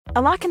A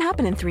lot can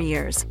happen in 3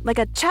 years,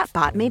 like a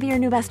chatbot may be your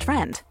new best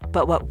friend.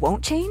 But what won't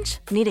change?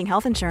 Needing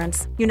health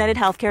insurance. United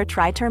Healthcare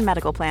Tri-Term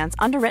Medical Plans,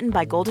 underwritten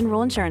by Golden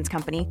Rule Insurance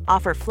Company,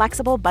 offer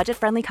flexible,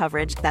 budget-friendly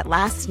coverage that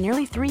lasts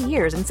nearly 3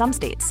 years in some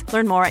states.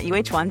 Learn more at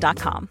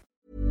uh1.com.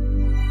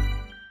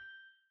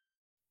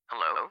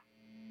 Hello?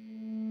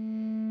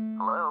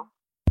 Hello?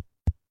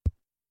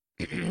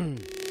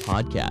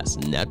 Podcast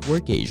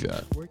Network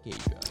Asia.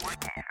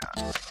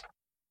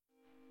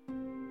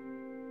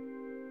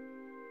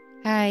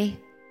 Hai,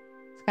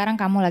 sekarang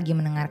kamu lagi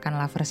mendengarkan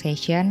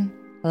Loversation,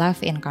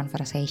 Love in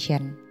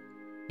Conversation.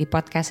 Di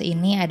podcast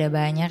ini ada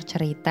banyak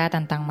cerita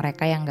tentang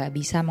mereka yang gak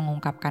bisa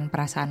mengungkapkan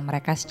perasaan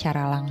mereka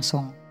secara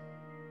langsung.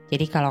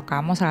 Jadi kalau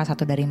kamu salah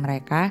satu dari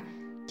mereka,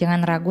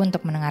 jangan ragu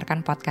untuk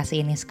mendengarkan podcast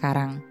ini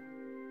sekarang.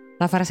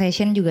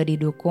 Loversation juga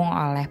didukung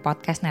oleh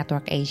Podcast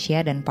Network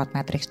Asia dan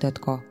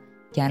podmetrics.co.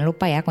 Jangan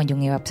lupa ya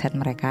kunjungi website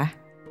mereka.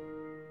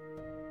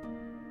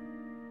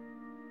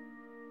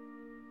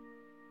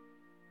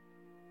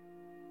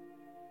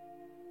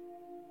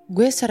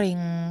 Gue sering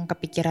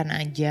kepikiran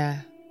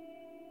aja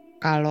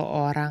kalau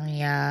orang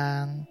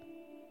yang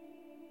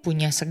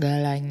punya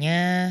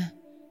segalanya,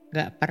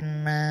 gak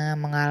pernah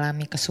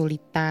mengalami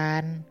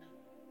kesulitan,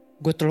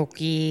 good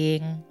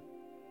looking,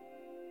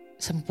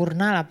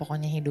 sempurna lah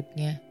pokoknya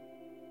hidupnya.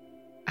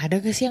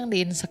 Ada gak sih yang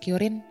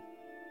di-insecurein?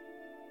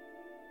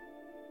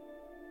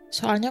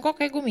 Soalnya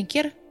kok kayak gue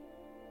mikir,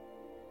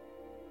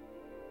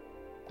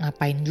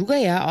 ngapain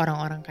juga ya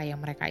orang-orang kayak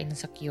mereka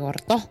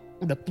insecure, toh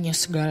udah punya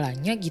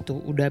segalanya gitu,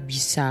 udah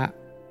bisa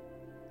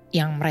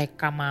yang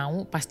mereka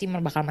mau pasti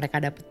bakal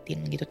mereka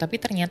dapetin gitu. Tapi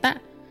ternyata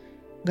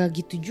gak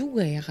gitu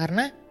juga ya,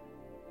 karena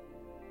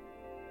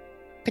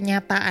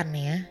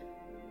kenyataannya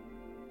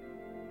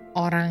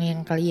orang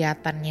yang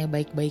kelihatannya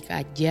baik-baik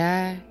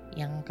aja,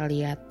 yang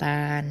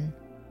kelihatan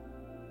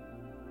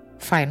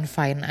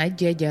fine-fine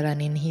aja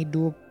jalanin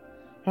hidup,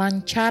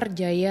 lancar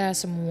jaya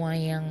semua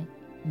yang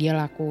dia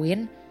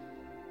lakuin,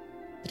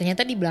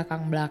 ternyata di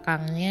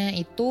belakang-belakangnya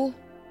itu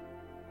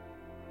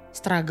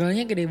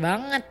struggle-nya gede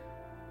banget.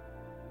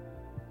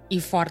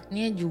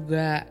 Effortnya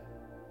juga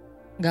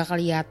gak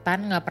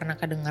kelihatan, gak pernah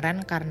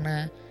kedengeran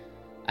karena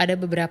ada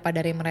beberapa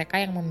dari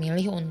mereka yang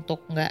memilih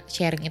untuk gak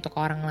sharing itu ke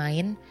orang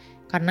lain.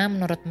 Karena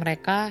menurut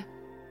mereka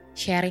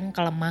sharing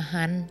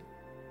kelemahan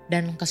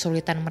dan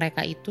kesulitan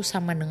mereka itu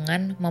sama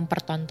dengan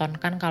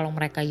mempertontonkan kalau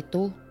mereka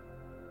itu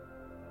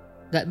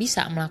gak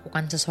bisa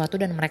melakukan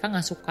sesuatu dan mereka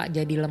gak suka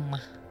jadi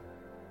lemah.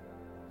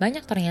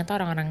 Banyak ternyata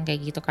orang-orang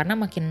kayak gitu, karena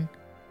makin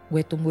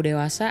gue tumbuh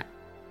dewasa,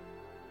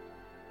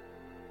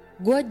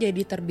 gue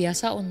jadi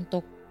terbiasa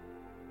untuk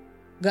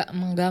gak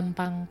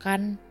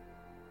menggampangkan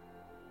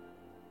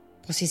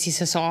posisi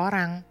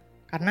seseorang.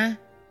 Karena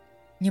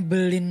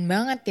nyebelin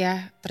banget ya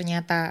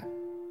ternyata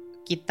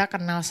kita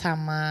kenal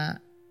sama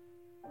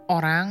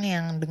orang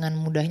yang dengan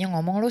mudahnya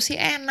ngomong lu sih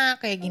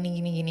enak kayak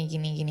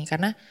gini.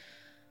 Karena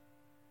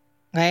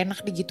gak enak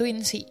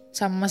digituin sih,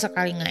 sama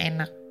sekali gak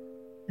enak.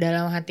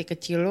 Dalam hati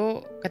kecil lo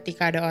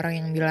ketika ada orang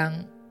yang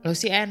bilang lo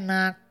sih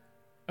enak,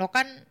 lo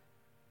kan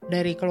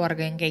dari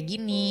keluarga yang kayak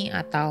gini,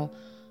 atau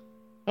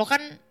lo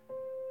kan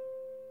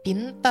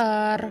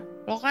pinter,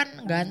 lo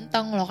kan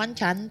ganteng, lo kan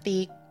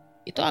cantik.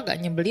 Itu agak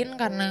nyebelin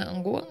karena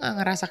gue gak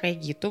ngerasa kayak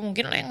gitu.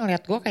 Mungkin lo yang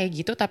ngeliat gue kayak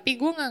gitu, tapi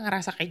gue gak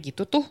ngerasa kayak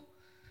gitu tuh.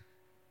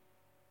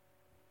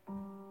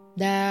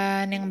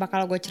 Dan yang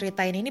bakal gue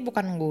ceritain ini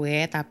bukan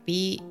gue,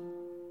 tapi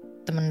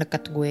temen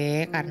deket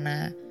gue.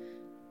 Karena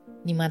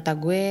di mata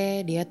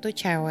gue dia tuh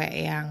cewek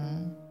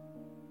yang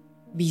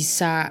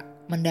bisa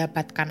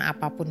mendapatkan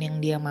apapun yang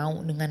dia mau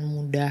dengan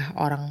mudah.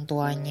 Orang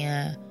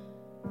tuanya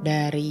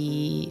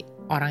dari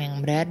orang yang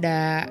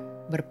berada,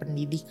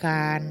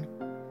 berpendidikan.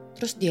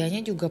 Terus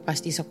dianya juga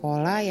pasti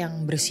sekolah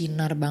yang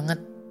bersinar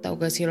banget. Tau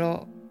gak sih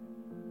lo,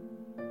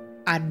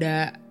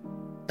 ada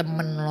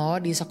temen lo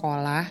di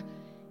sekolah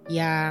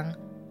yang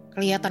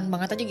kelihatan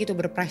banget aja gitu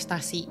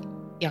berprestasi.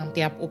 Yang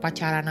tiap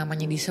upacara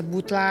namanya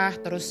disebut lah.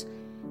 Terus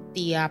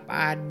tiap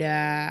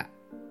ada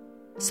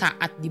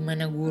saat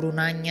dimana guru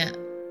nanya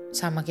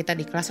sama kita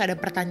di kelas, ada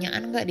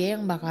pertanyaan gak, dia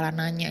yang bakalan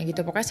nanya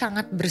gitu. Pokoknya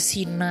sangat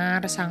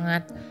bersinar,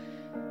 sangat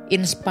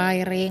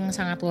inspiring,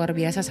 sangat luar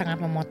biasa, sangat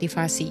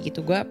memotivasi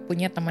gitu. Gue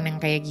punya teman yang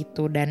kayak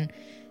gitu. Dan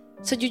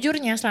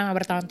sejujurnya selama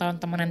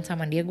bertahun-tahun temenan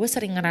sama dia, gue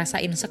sering ngerasa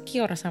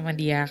insecure sama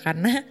dia.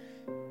 Karena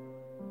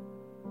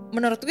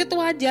menurut gue itu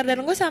wajar,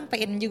 dan gue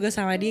sampein juga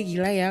sama dia,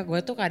 gila ya,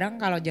 gue tuh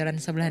kadang kalau jalan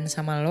sebelahan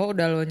sama lo,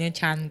 udah lo nya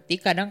cantik,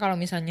 kadang kalau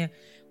misalnya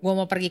gue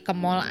mau pergi ke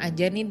mall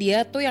aja nih, dia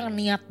tuh yang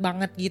niat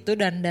banget gitu,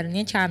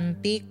 dandannya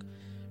cantik,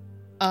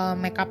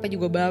 make upnya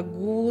juga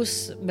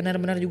bagus,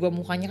 benar-benar juga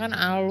mukanya kan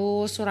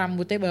halus,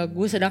 rambutnya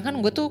bagus, sedangkan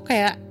gue tuh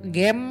kayak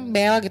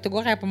gembel gitu,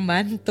 gue kayak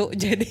pembantu.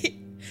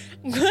 Jadi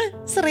gue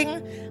sering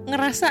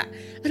ngerasa,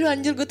 aduh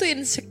anjir, gue tuh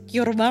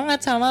insecure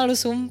banget sama lu,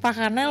 sumpah,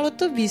 karena lu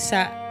tuh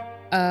bisa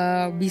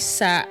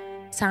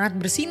sangat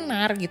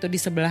bersinar gitu di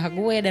sebelah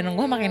gue, dan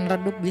gue makin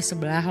redup di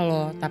sebelah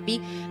lo.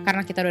 Tapi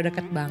karena kita udah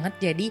deket banget,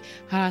 jadi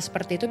hal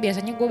seperti itu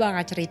biasanya gue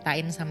bakal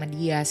ceritain sama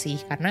dia sih,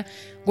 karena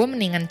gue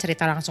mendingan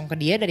cerita langsung ke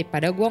dia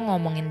daripada gue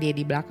ngomongin dia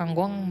di belakang.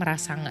 Gue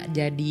merasa gak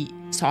jadi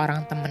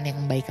seorang temen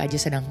yang baik aja,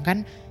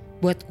 sedangkan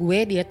buat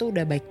gue dia tuh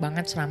udah baik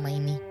banget selama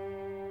ini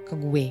ke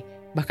gue,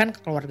 bahkan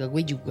ke keluarga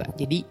gue juga.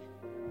 Jadi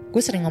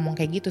gue sering ngomong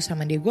kayak gitu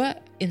sama dia, gue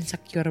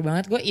insecure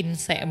banget, gue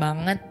insecure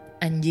banget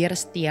anjir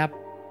setiap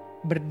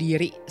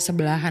berdiri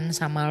sebelahan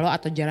sama lo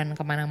atau jalan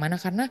kemana-mana,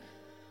 karena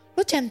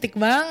lo cantik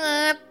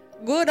banget.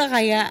 Gue udah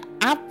kayak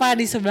apa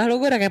di sebelah lo,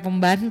 gue udah kayak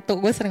pembantu.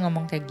 Gue sering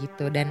ngomong kayak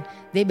gitu, dan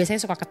dia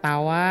biasanya suka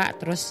ketawa.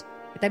 Terus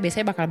kita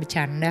biasanya bakal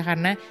bercanda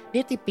karena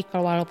dia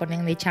tipikal walaupun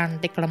yang dia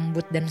cantik,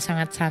 lembut dan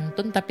sangat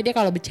santun, tapi dia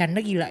kalau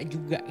bercanda gila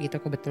juga gitu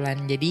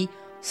kebetulan. Jadi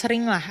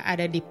sering lah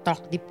ada deep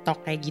talk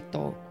kayak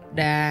gitu.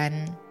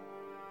 Dan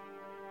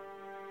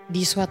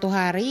di suatu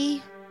hari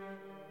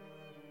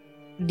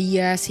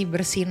dia si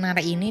bersinar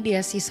ini,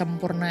 dia si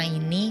sempurna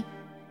ini,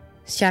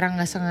 secara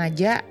gak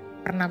sengaja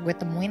pernah gue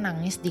temuin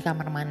nangis di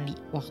kamar mandi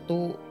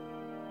waktu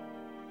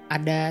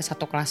ada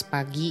satu kelas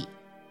pagi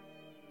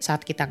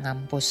saat kita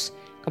ngampus.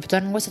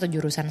 Kebetulan gue satu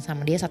jurusan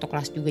sama dia, satu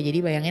kelas juga. Jadi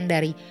bayangin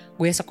dari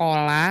gue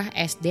sekolah,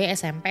 SD,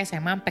 SMP,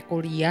 SMA, sampai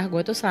kuliah, gue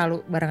tuh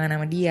selalu barengan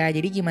sama dia.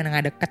 Jadi gimana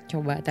gak deket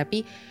coba.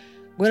 Tapi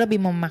gue lebih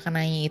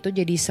memaknai itu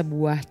jadi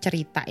sebuah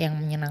cerita yang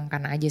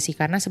menyenangkan aja sih.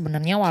 Karena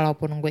sebenarnya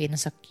walaupun gue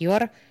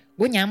insecure,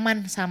 gue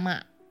nyaman sama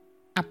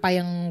apa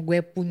yang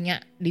gue punya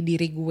di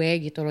diri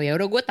gue gitu loh. Ya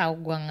udah, gue tahu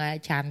gue nggak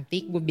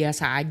cantik, gue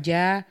biasa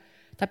aja.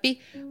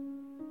 Tapi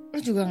lu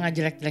juga nggak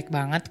jelek-jelek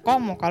banget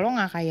kok. Mau kalau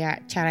nggak kayak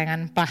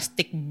celengan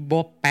plastik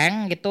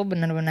bopeng gitu,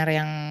 bener-bener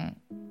yang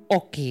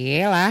oke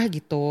lah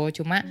gitu.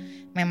 Cuma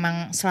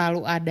memang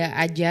selalu ada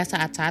aja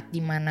saat-saat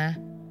dimana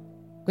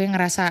gue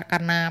ngerasa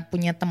karena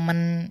punya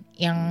temen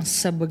yang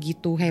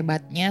sebegitu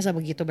hebatnya,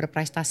 sebegitu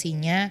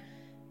berprestasinya,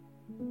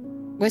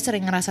 gue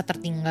sering ngerasa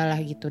tertinggal lah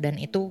gitu.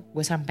 Dan itu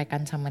gue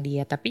sampaikan sama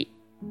dia. Tapi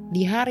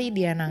di hari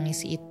dia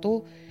nangis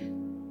itu,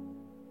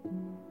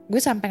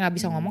 gue sampai gak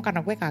bisa ngomong karena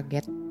gue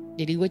kaget.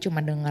 Jadi gue cuma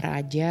denger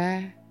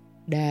aja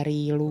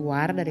dari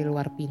luar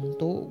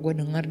pintu. Gue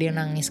denger dia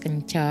nangis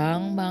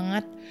kencang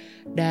banget.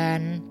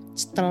 Dan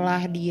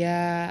setelah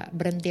dia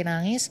berhenti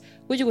nangis,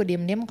 gue juga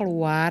diam-diam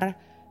keluar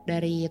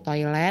dari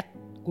toilet.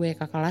 Gue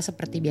ke kelas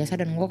seperti biasa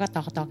dan gue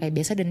ketawa-ketawa kayak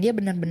biasa. Dan dia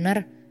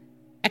benar-benar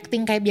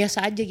acting kayak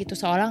biasa aja gitu,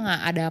 seolah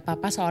gak ada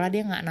apa-apa, seolah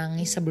dia gak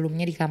nangis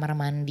sebelumnya di kamar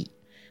mandi.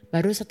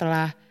 Baru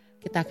setelah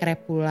kita akhirnya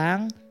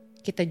pulang,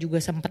 kita juga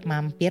sempat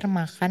mampir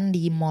makan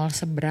di mall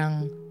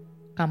seberang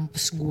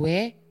kampus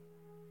gue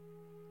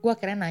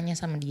akhirnya nanya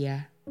sama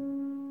dia,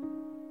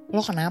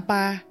 lo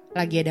kenapa?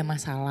 Lagi ada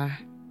masalah?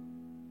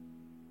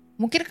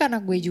 Mungkin karena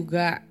gue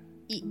juga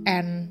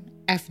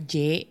INFJ,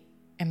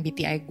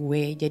 MBTI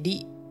gue, jadi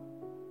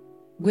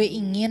gue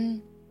ingin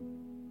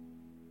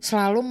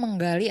selalu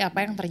menggali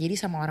apa yang terjadi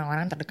sama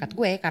orang-orang terdekat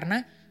gue,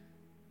 karena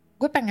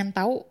gue pengen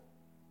tahu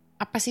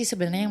apa sih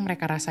sebenarnya yang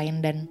mereka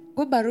rasain. Dan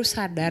gue baru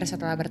sadar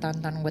setelah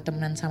bertahun-tahun gue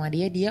temenan sama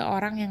dia, dia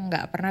orang yang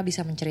gak pernah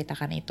bisa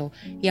menceritakan itu.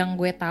 Yang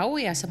gue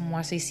tahu ya semua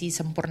sisi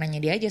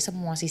sempurnanya dia aja,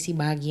 semua sisi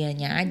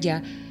bahagianya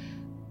aja.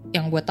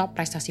 Yang gue tahu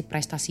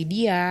prestasi-prestasi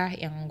dia,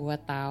 yang gue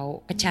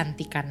tahu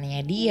kecantikannya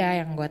dia,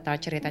 yang gue tahu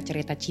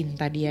cerita-cerita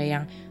cinta dia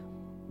yang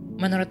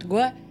menurut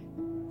gue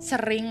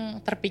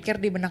sering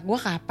terpikir di benak gue,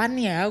 kapan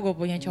ya gue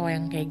punya cowok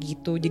yang kayak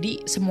gitu.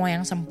 Jadi semua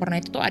yang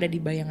sempurna itu tuh ada di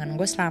bayangan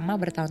gue selama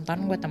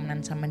bertahun-tahun gue temenan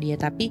sama dia.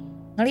 Tapi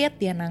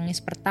ngelihat dia nangis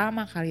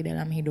pertama kali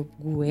dalam hidup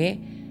gue,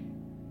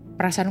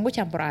 perasaan gue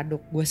campur aduk.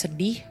 Gue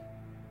sedih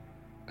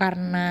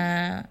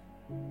karena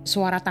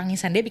suara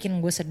tangisan dia bikin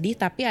gue sedih,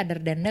 tapi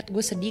other than that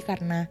gue sedih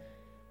karena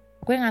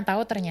gue gak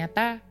tahu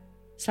ternyata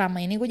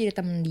selama ini gue jadi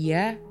temen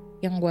dia,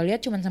 yang gue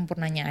lihat cuma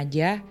sempurnanya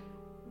aja,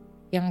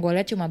 yang gue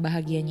lihat cuma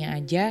bahagianya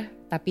aja.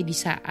 Tapi di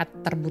saat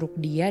terburuk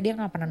dia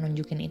gak pernah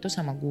nunjukin itu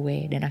sama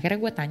gue. Dan akhirnya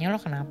gue tanya,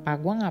 lo kenapa?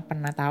 Gue gak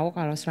pernah tahu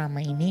kalau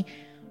selama ini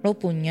lo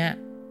punya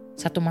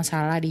satu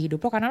masalah di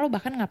hidup lo, karena lo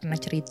bahkan gak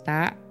pernah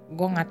cerita.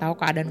 Gue gak tahu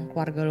keadaan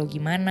keluarga lo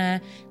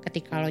gimana.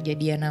 Ketika lo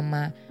jadian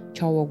sama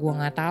cowok, gue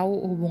gak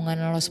tahu hubungan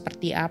lo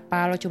seperti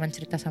apa. Lo cuma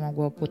cerita sama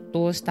gue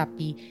putus,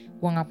 tapi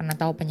gue gak pernah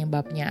tahu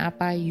penyebabnya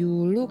apa.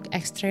 You look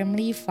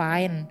extremely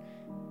fine.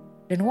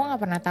 Dan gue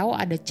gak pernah tahu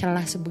ada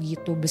celah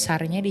sebegitu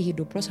besarnya di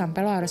hidup lo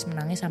sampai lo harus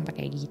menangis sampai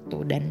kayak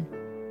gitu. Dan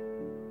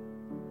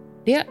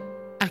dia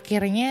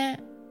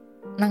akhirnya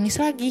nangis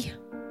lagi.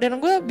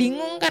 Dan gue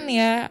bingung kan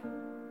ya,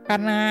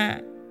 karena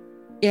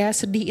ya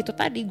sedih itu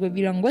tadi. Gue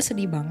bilang gue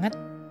sedih banget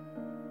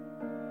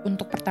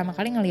untuk pertama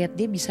kali ngelihat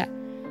dia bisa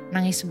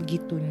nangis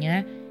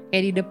sebegitunya.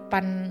 Kayak di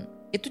depan,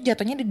 itu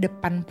jatuhnya di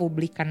depan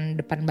publik kan,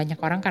 depan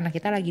banyak orang, karena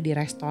kita lagi di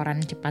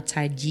restoran cepat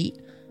saji.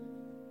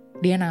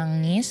 Dia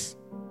nangis.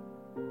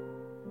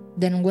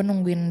 Dan gue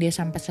nungguin dia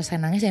sampai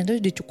selesai nangis, dan itu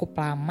udah cukup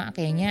lama,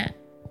 kayaknya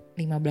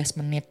 15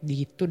 menit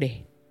gitu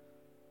deh.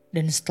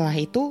 Dan setelah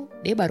itu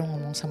dia baru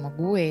ngomong sama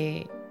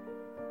gue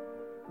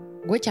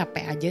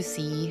capek aja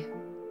sih,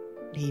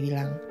 dia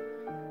bilang.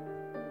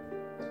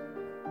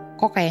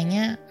 kok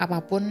kayaknya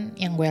apapun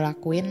yang gue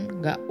lakuin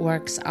gak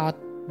works out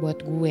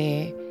buat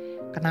gue.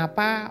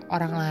 Kenapa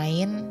orang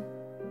lain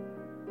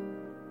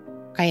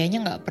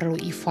kayaknya gak perlu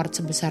effort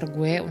sebesar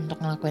gue untuk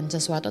ngelakuin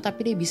sesuatu,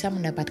 tapi dia bisa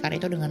mendapatkan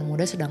itu dengan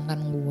mudah, sedangkan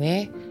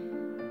gue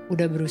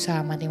udah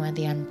berusaha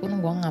mati-matian pun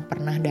gue gak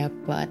pernah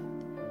dapet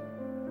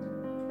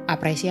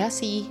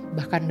apresiasi,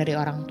 bahkan dari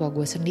orang tua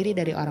gue sendiri,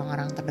 dari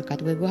orang-orang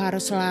terdekat gue. Gue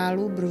harus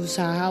selalu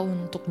berusaha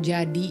untuk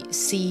jadi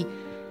si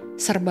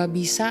serba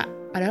bisa,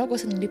 padahal gue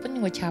sendiri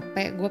pun gue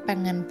capek. Gue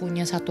pengen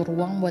punya satu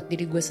ruang buat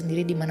diri gue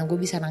sendiri di mana gue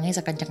bisa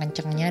nangis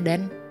sekenceng-kencengnya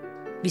dan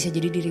bisa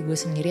jadi diri gue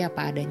sendiri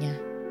apa adanya.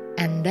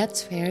 And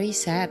that's very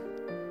sad,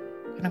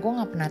 karena gue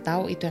gak pernah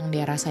tahu itu yang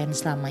dia rasain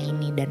selama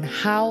ini. Dan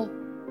how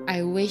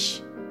I wish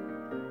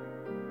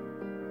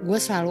gue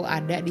selalu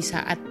ada di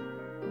saat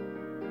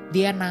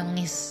dia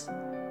nangis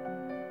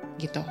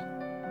gitu.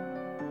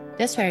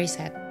 That's very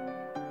sad.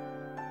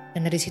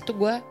 Dan dari situ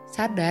gue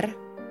sadar,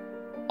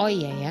 oh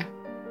iya ya,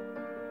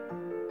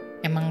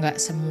 emang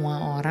gak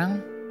semua orang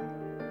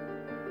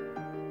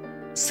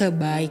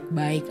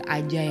sebaik-baik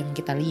aja yang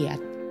kita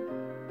lihat.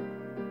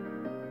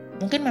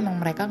 Mungkin memang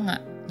mereka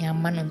gak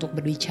nyaman untuk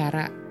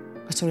berbicara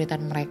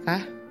kesulitan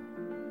mereka,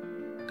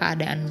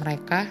 keadaan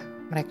mereka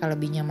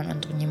lebih nyaman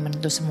untuk nyimpen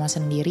itu semua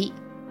sendiri.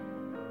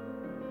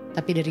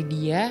 Tapi dari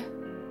dia,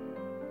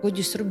 gue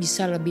justru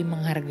bisa lebih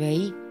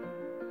menghargai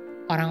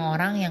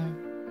orang-orang yang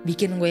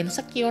bikin gue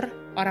insecure.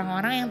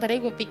 Orang-orang yang tadi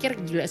gue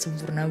pikir gila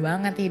sempurna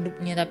banget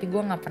hidupnya, tapi gue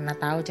gak pernah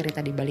tahu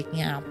cerita di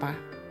baliknya apa.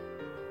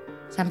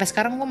 Sampai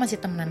sekarang gue masih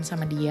temenan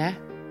sama dia.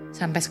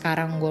 Sampai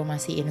sekarang gue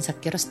masih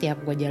insecure setiap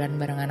gue jalan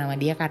barengan sama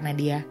dia, karena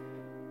dia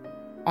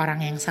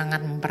orang yang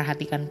sangat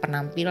memperhatikan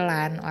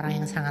penampilan,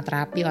 orang yang sangat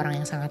rapi, orang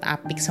yang sangat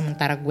apik,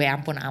 sementara gue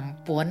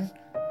ampun-ampun.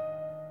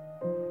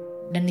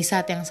 Dan di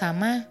saat yang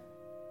sama,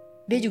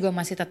 dia juga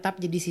masih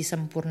tetap jadi si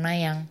sempurna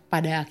yang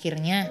pada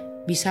akhirnya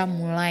bisa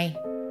mulai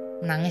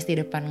menangis di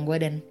depan gue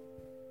dan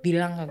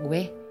bilang ke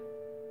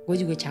gue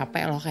juga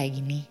capek loh kayak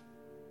gini.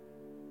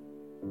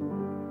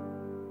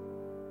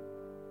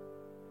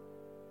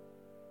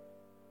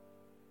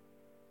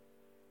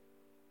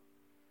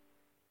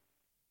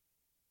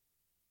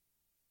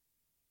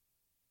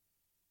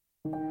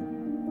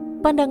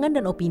 Pandangan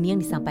dan opini yang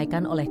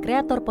disampaikan oleh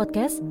kreator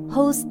podcast,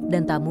 host,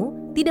 dan tamu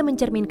tidak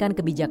mencerminkan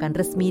kebijakan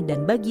resmi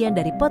dan bagian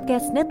dari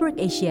podcast Network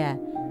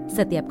Asia.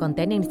 Setiap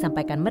konten yang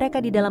disampaikan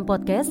mereka di dalam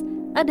podcast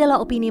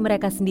adalah opini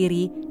mereka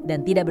sendiri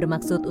dan tidak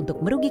bermaksud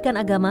untuk merugikan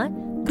agama,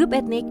 grup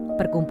etnik,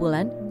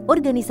 perkumpulan,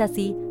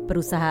 organisasi,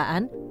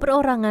 perusahaan,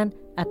 perorangan,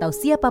 atau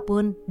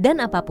siapapun dan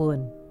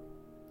apapun.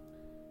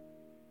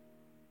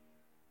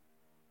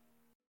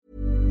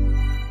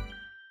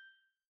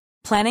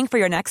 Planning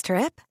for your next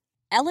trip?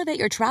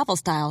 Elevate your travel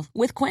style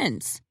with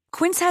Quince.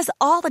 Quince has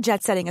all the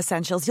jet-setting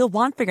essentials you'll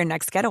want for your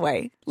next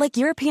getaway, like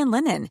European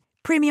linen,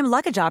 premium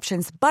luggage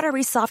options,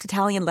 buttery soft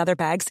Italian leather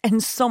bags,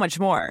 and so much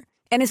more.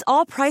 And is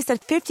all priced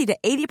at 50 to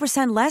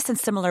 80% less than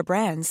similar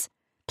brands.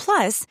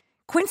 Plus,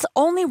 Quince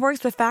only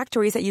works with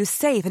factories that use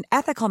safe and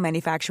ethical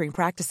manufacturing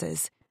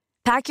practices.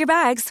 Pack your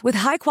bags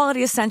with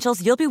high-quality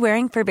essentials you'll be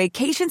wearing for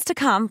vacations to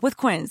come with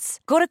Quince.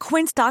 Go to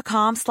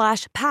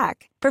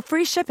quince.com/pack for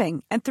free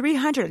shipping and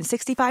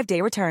 365-day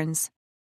returns.